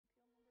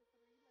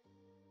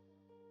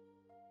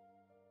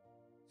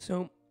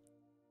So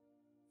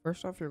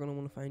first off, you're going to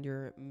want to find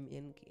your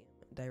main game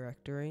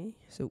directory.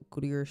 So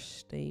go to your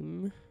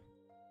Steam.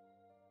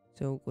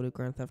 So go to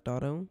Grand Theft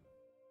Auto,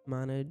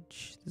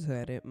 manage, this is how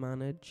I do it,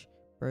 manage,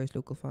 browse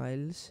local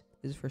files.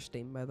 This is for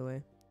Steam, by the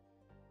way.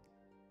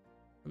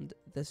 And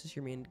this is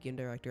your main game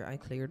directory. I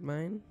cleared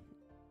mine,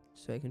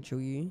 so I can show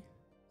you.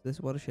 This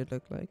is what it should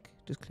look like.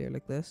 Just clear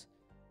like this.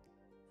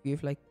 If you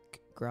have like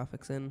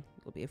graphics in,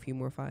 there'll be a few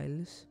more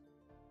files.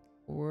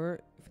 Or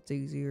if it's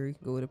easier, you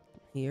can go to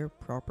here,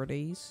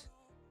 properties.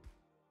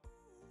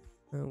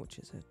 Which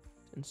is it?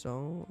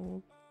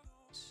 Install.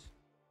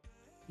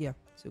 Yeah,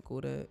 so go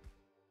to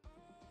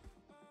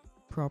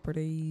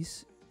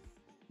properties,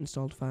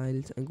 installed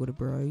files, and go to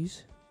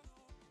browse.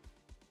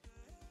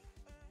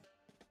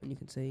 And you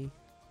can see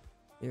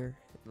here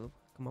it'll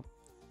come up.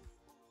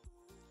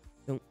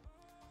 So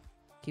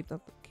keep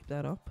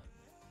that up.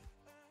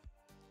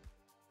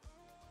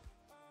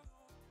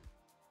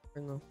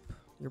 Bring up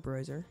your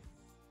browser.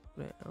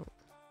 Put it out.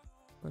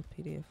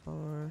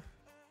 LSPDFR.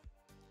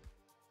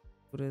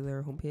 Go to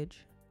their homepage.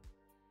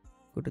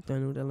 Go to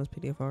download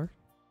LSPDFR.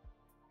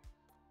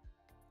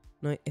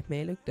 Now it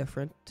may look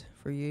different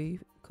for you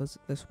because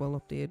this will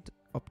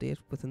update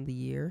within the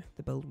year.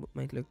 The build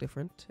might look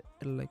different.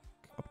 It'll like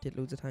update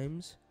loads of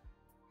times,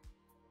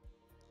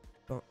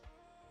 but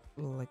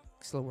will like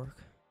still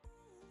work.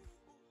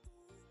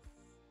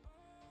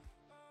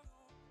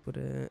 Go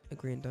to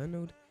agree and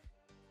download.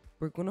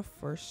 We're gonna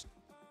first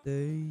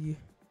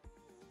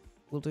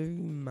we'll do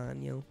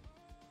manual.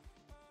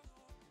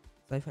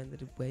 I find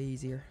it way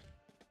easier.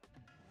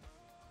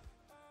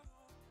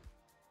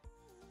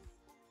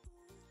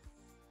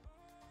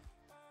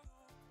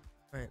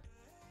 Right,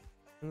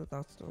 now that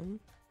that's done,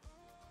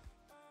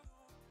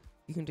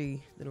 you can do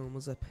the normal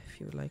zip if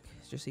you would like.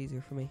 It's just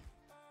easier for me.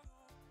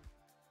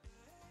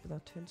 For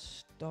that to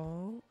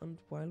install, and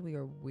while we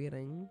are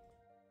waiting,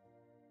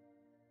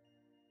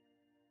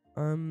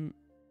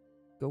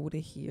 go to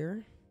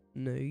here,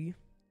 new,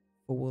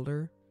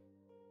 folder,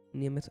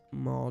 name it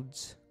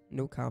mods,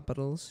 no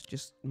capitals,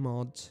 just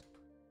mods.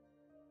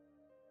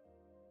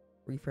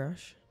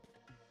 Refresh.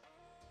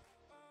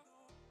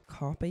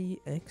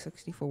 Copy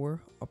x64,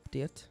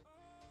 update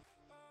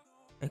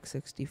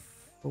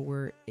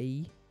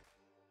x64e,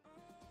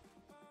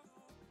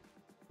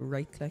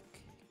 right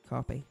click,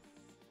 copy.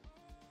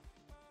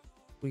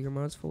 Go to your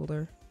mods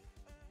folder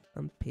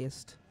and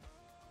paste.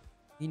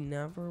 You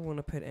never want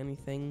to put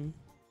anything,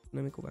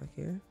 let me go back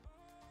here.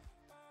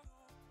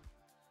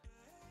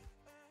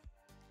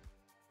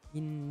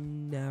 You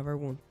never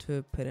want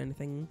to put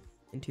anything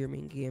into your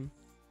main game.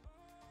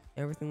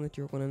 Everything that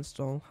you're going to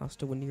install has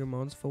to go into your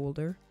mods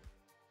folder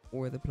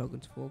or the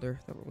plugins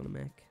folder that we're going to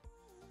make.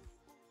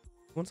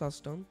 Once that's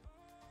done,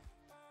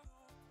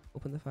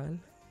 open the file.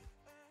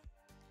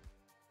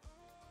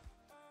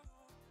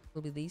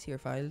 There'll be these here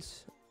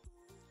files.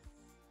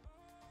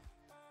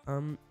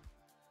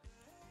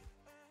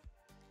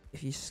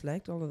 If you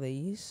select all of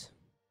these,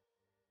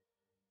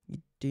 you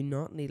do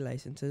not need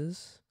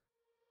licenses.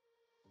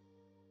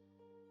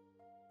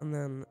 And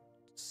then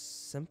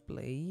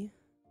simply,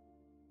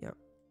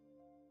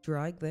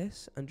 drag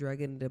this and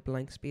drag it into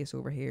blank space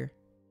over here.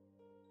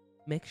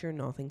 Make sure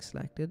nothing's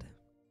selected.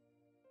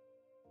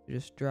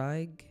 Just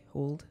drag,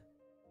 hold,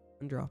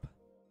 and drop.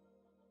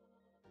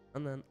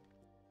 And then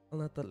I'll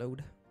let that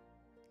load.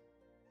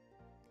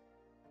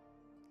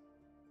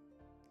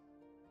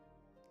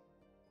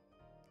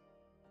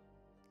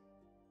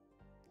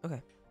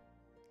 Okay.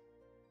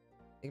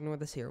 Ignore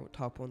this here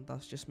top one,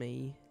 that's just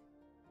me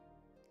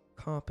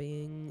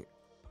copying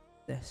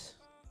this.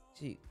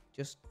 See,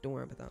 just don't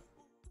worry about that.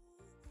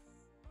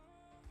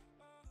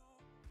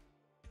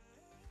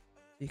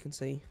 You can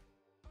see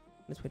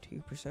it's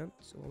 22%,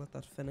 so we'll let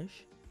that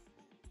finish.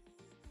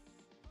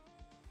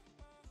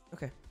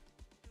 Okay.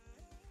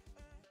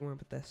 Don't worry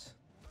about this.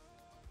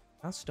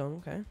 That's done,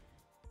 okay.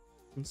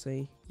 You can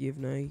see you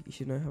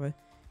should now have a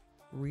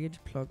rage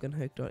plugin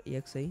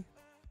hook.exe.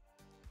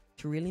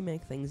 To really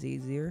make things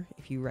easier,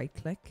 if you right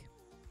click,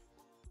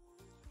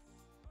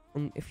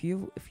 if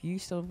you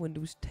still have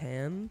Windows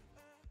 10,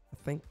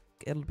 I think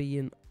it'll be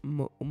in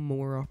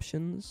more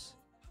options.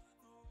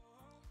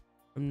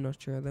 I'm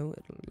not sure though.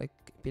 It'll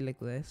be like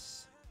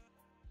this.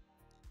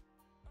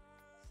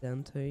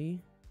 Send to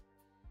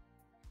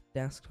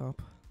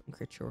desktop and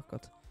create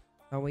shortcut.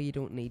 That way you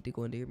don't need to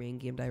go into your main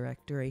game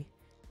directory,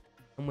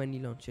 and when you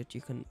launch it,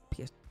 you can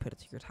put it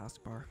to your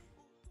taskbar.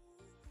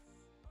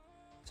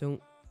 So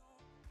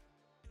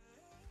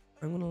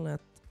I'm gonna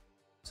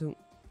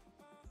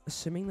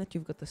assuming that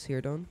you've got this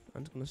here done,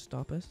 I'm just gonna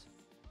stop it.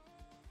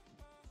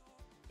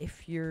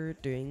 If you're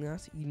doing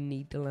that, you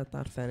need to let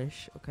that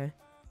finish, okay?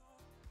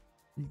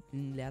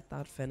 Let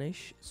that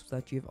finish so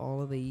that you have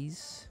all of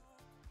these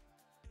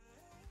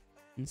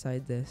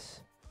inside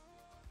this.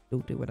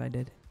 Don't do what I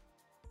did.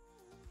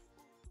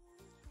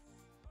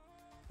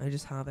 I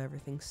just have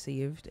everything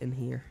saved in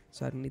here,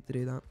 so I don't need to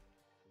do that.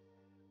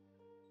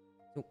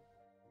 So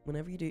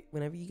whenever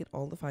you get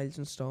all the files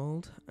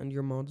installed and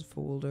your mods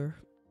folder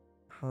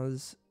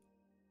has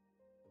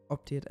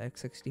update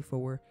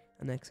x64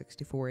 and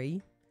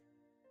x64e.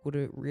 Go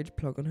to Rage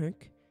plugin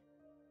hook.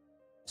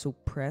 So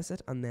press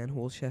it and then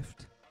hold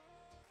shift.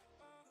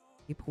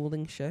 Keep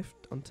holding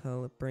shift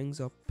until it brings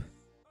up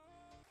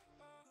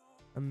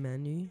a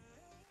menu.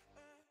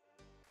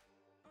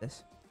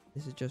 This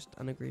is just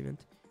an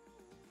agreement.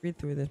 Read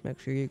through this, make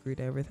sure you agree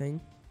to everything.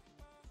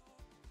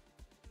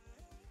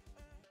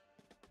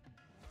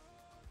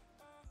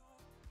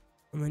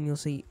 And then you'll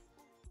see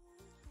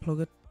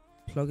plug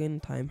in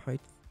timeout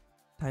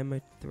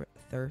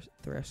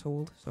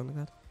threshold, something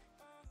like that.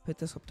 Put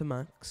this up to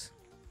max.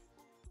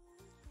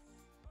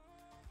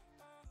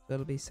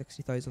 That'll be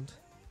 60,000.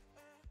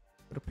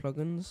 Go to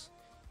plugins.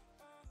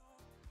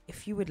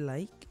 If you would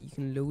like, you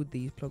can load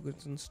these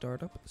plugins in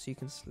startup, so you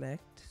can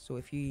select. So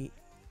if you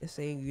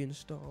say you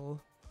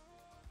install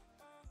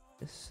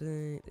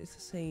say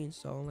you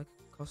install like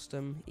a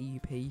custom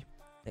EUP,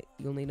 like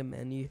you'll need a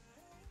menu.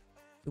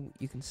 So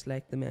you can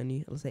select the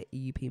menu. It'll say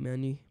EUP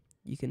menu.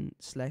 You can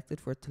select it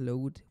for it to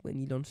load when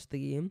you launch the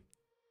game.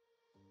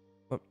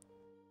 But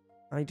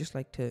I just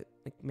like to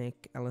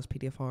make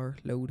LSPDFR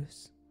load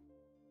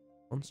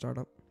on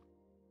startup.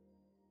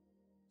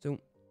 So,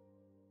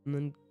 and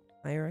then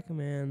I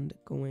recommend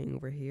going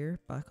over here,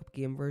 backup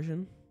game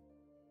version.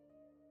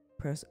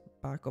 Press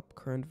backup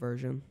current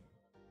version,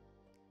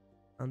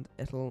 and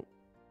it'll.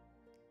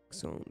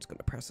 So I'm just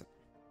gonna press it.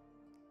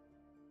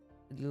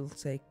 It'll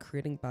say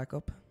creating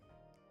backup.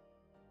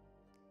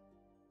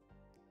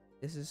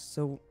 This is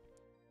so.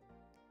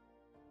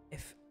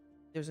 If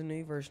there's a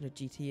new version of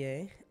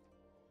GTA,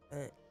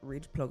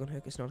 Rage plugin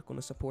hook is not going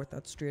to support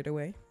that straight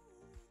away.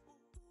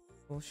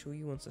 I'll show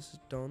you once this is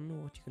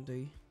done what you can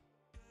do.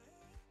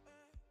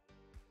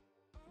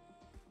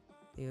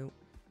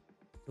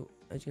 So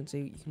as you can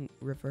see, you can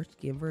revert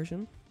game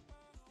version.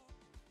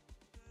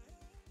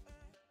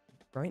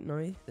 Right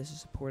now this is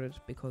supported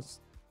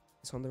because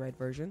it's on the right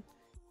version,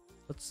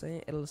 but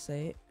it'll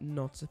say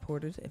not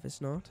supported if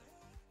it's not.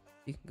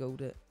 You can go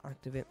to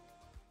activate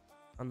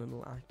and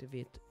it'll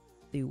activate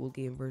the old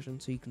game version,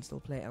 so you can still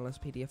play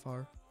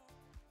LSPDFR.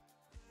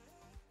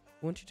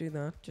 Once you do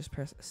that, just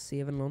press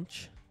save and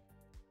launch.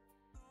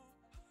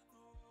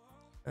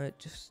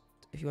 Just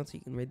if you want, so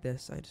you can read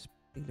this. I just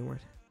ignore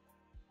it,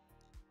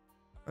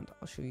 and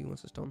I'll show you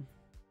once it's done.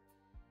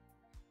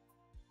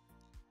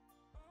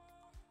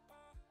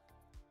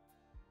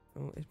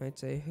 Oh, it might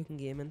say who can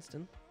game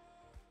instant.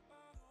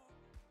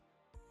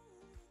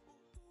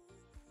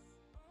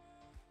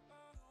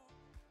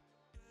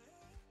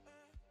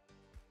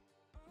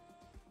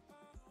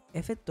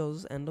 If it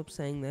does end up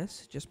saying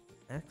this, just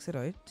exit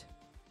out.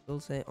 It'll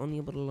say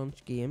unable to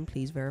launch game,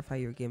 please verify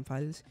your game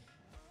files.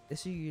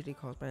 This is usually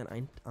caused by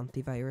an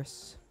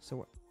antivirus.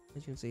 So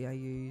as you can see, I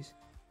use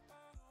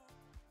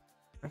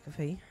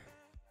McAfee.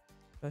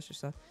 That's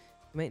just that.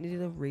 You might need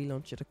to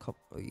relaunch it a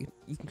couple.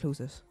 You can close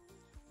this.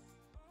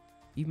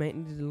 You might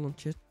need to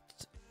launch it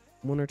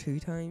 1 or 2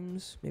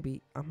 times,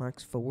 maybe at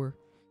max 4.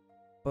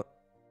 But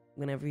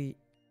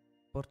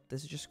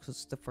this is just because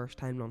it's the first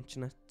time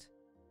launching it.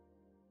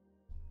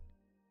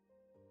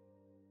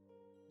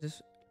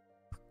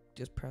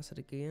 Just press it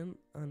again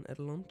and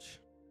it'll launch.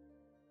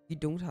 You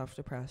don't have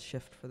to press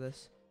shift for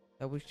this.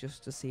 That was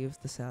just to save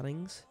the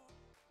settings.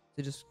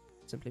 So just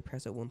simply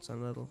press it once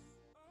and it'll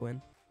go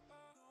in.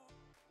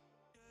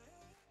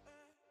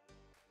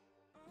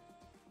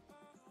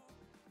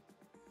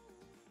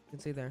 You can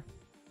see there.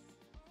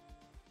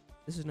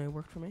 This has now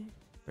worked for me.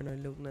 We're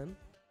now loading in.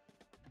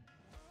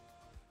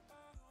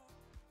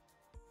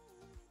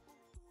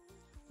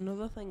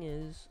 Another thing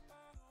is,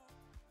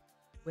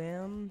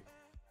 when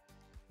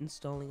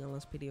installing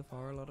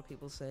LSPDFR, a lot of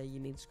people say you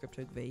need script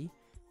hook V.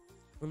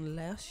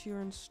 Unless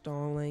you're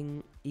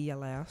installing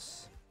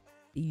ELS,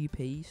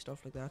 EUP,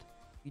 stuff like that,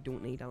 you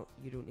don't need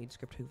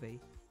script hook V.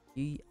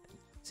 You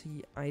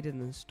see, I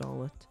didn't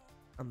install it,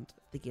 and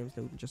the game's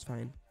loading just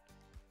fine.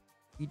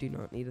 You do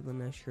not need it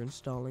unless you're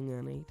installing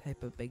any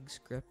type of big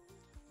script,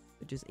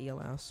 which is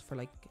ELS for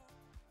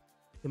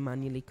to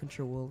manually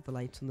control the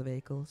lights on the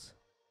vehicles.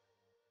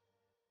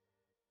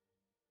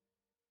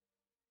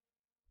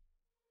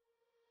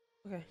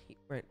 Okay,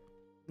 right.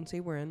 You can see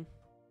we're in,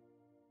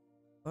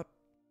 but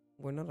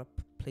we're not a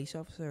police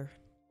officer,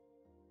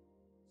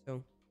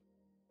 so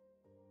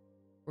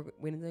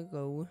we need to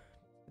go to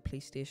the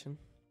police station.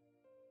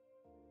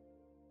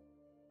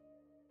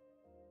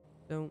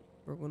 So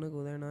we're gonna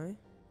go there now.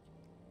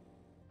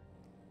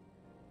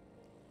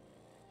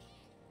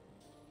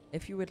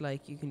 If you would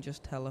like, you can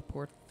just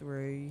teleport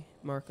through,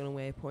 marking a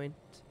waypoint.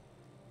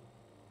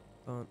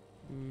 But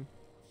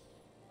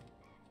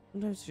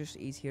sometimes it's just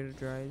easier to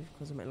drive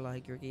because it might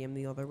lag your game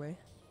the other way.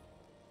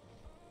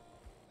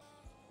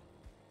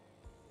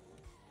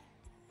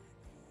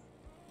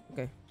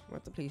 Okay, we're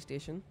at the police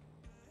station.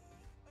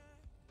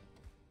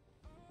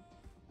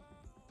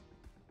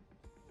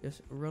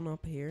 Just run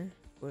up here,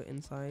 go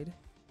inside.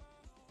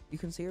 You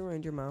can see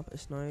around your map,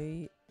 it's now,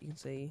 you can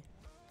see,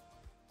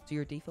 so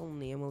your default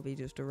name will be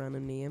just a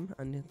random name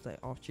and it's like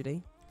off duty.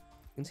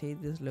 You can see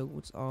there's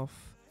loads of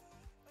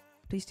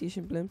police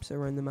station blimps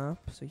around the map.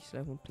 So you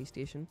still have one police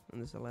station, and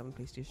there's 11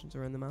 police stations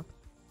around the map.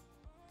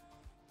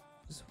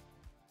 Just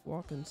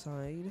walk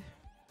inside.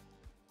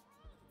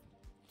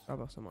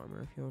 Grab off some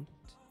armor if you want.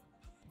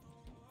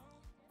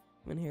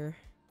 Come in here.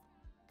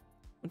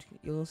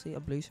 You'll see a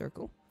blue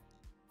circle.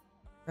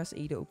 Press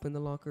E to open the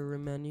locker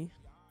room menu.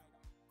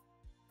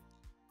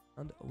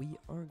 And we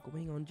are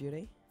going on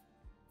duty.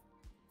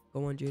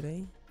 Go on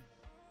duty.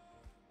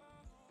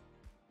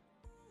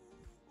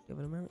 Give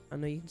it a minute. I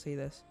know you can see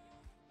this.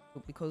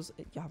 But because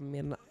you haven't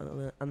made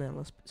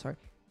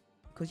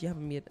because you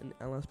haven't made an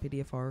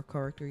LSPDFR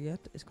character yet,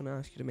 it's going to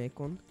ask you to make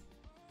one.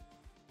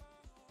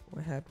 Go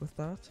ahead with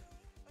that.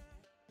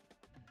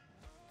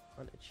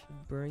 And it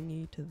should bring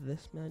you to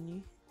this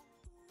menu.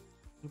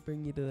 It'll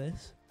bring you to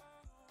this.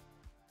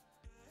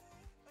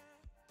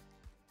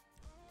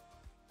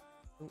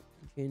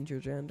 Change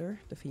your gender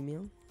to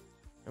female.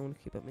 I want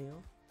to keep it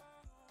male.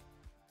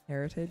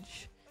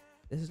 Heritage.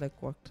 This is like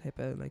what type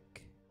of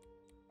like.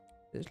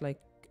 This is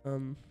like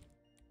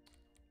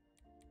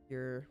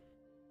your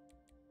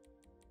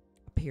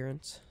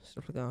appearance,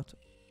 stuff like that.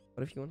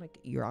 But if you want like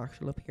your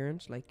actual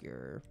appearance, like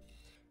your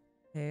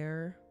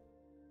hair,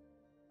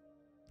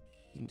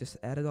 you can just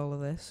edit all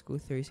of this. Go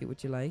through, see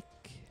what you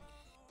like.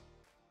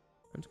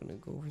 I'm just gonna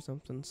go for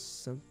something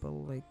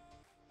simple, like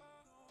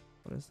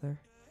what is there?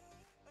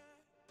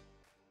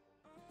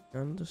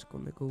 I'm just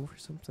gonna go for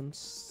something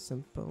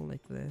simple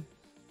like this.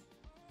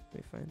 Let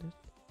me find it.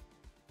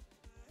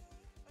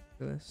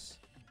 This.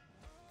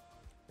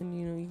 And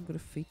you know, you can go to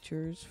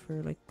features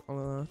for like all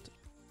of that.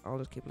 I'll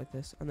just keep it like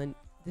this. And then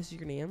this is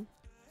your name.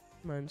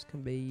 Mine's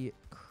can be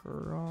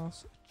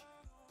cross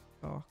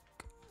chalk.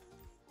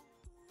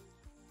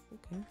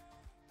 Okay.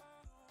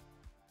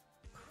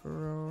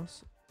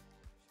 Cross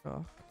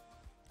chalk.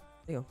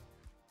 There you go.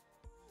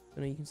 So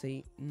now you can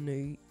see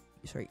new,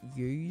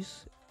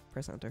 use,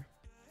 press enter.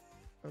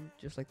 And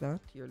just like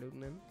that, you're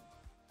loading in.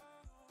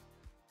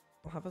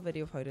 I'll have a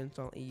video of how to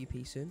install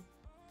EUP soon.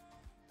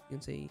 You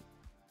can see,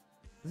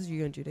 this is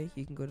you on duty.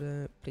 You can go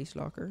to police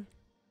locker.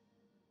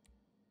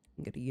 You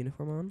can get a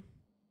uniform on.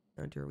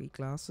 And your wee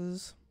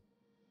glasses.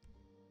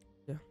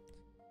 Yeah.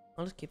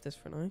 I'll just keep this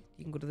for now.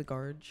 You can go to the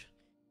garage.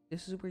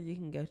 This is where you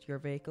can get your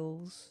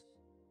vehicles,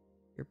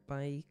 your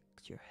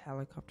bikes, your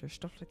helicopter,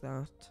 stuff like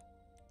that.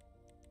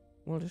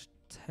 We'll just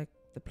take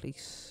the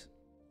police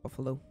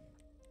Buffalo.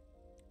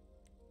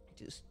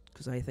 Just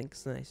because I think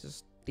it's the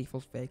nicest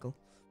default vehicle.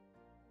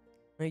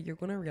 Now you're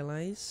going to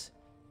realise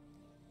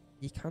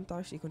you can't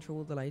actually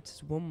control the lights.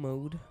 It's one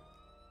mode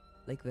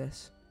like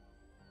this.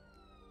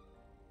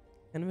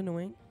 Kind of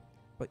annoying,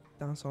 but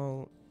that's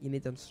all. You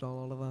need to install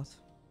all of that.